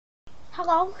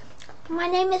Hello, my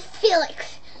name is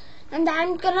Felix, and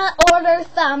I'm gonna order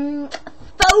some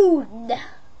food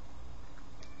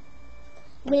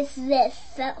with this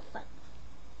cell phone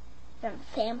from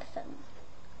Samsung.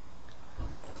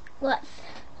 Let's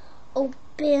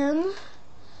open,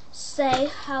 say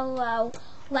hello,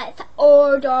 let's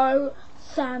order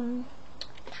some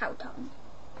cow tongue.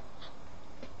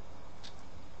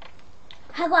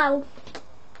 Hello.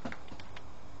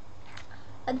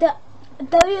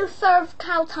 Do you serve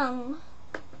cow tongue?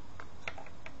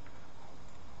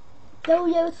 Do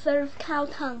you serve cow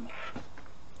tongue?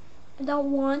 I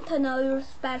don't want to know you're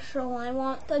special. I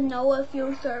want to know if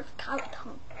you serve cow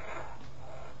tongue.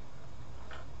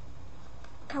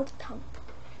 Cow tongue.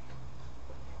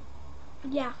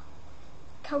 Yeah,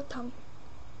 cow tongue.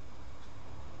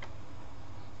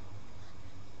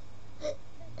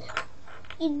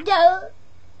 You don't.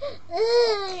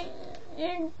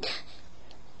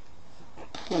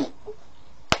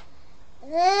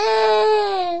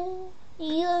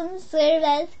 You don't serve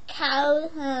us cow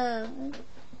tongue.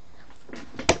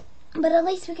 But at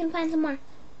least we can find some more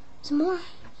food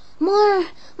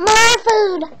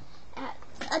at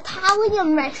an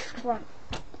Italian restaurant.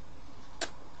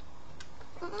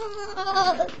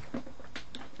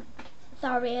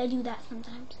 Sorry, I do that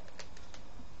sometimes.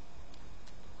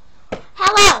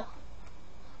 Hello!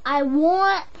 I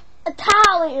want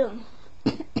Italian.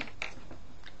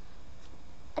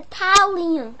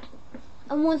 Italian.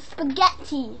 I want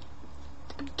spaghetti.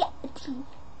 Spaghetti.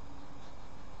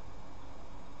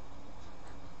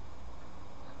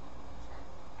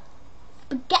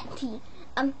 Spaghetti.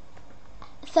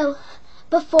 So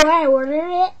before I order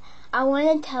it, I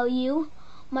want to tell you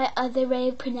my other way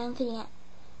of pronouncing it.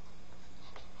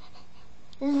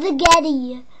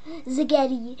 Spaghetti.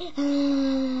 Spaghetti.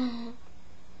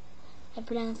 I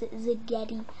pronounce it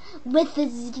spaghetti with the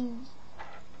Z,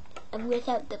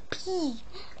 without the P,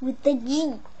 with the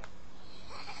G.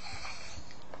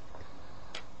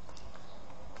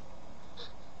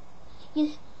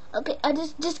 Okay,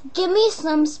 just give me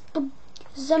some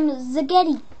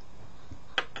spaghetti.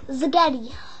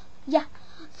 Spaghetti. Yeah,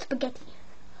 spaghetti.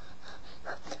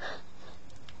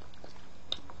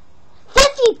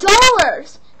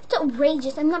 $50! It's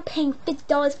outrageous. I'm not paying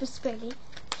 $50 for spaghetti.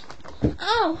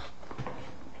 Oh.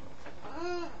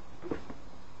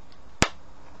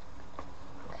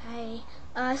 Okay.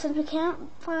 Since we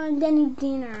can't find any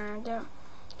dinner,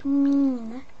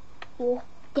 we'll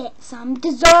get some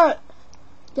dessert.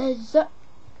 Dessert.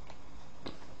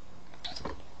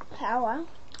 Hello.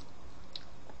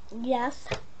 Yes,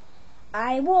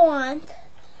 I want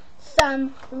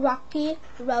some Rocky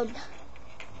Road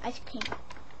ice cream.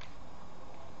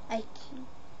 Ice cream.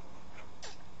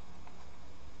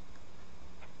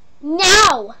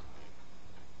 Now!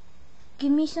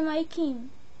 Give me some ice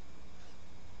cream.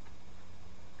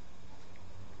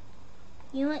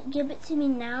 You know what? Give it to me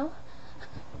now.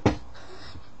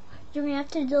 You're gonna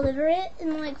have to deliver it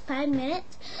in like 5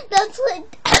 minutes. That's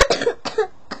like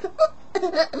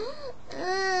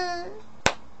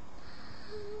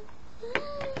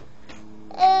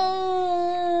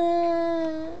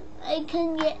I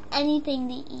couldn't get anything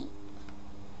to eat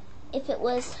if it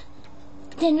was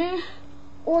dinner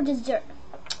or dessert.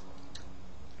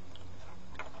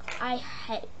 I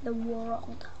hate the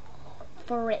world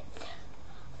for its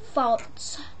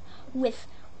faults with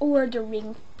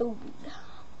ordering food.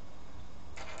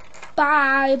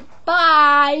 Bye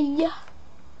bye.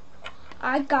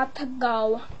 I got to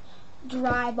go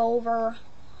drive over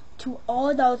to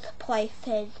all those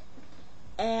places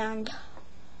and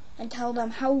tell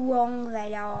them how wrong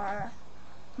they are,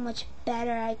 how much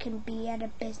better I can be at a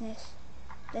business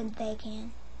than they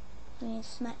can. I mean,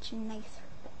 it's much nicer.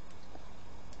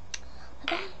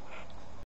 Okay.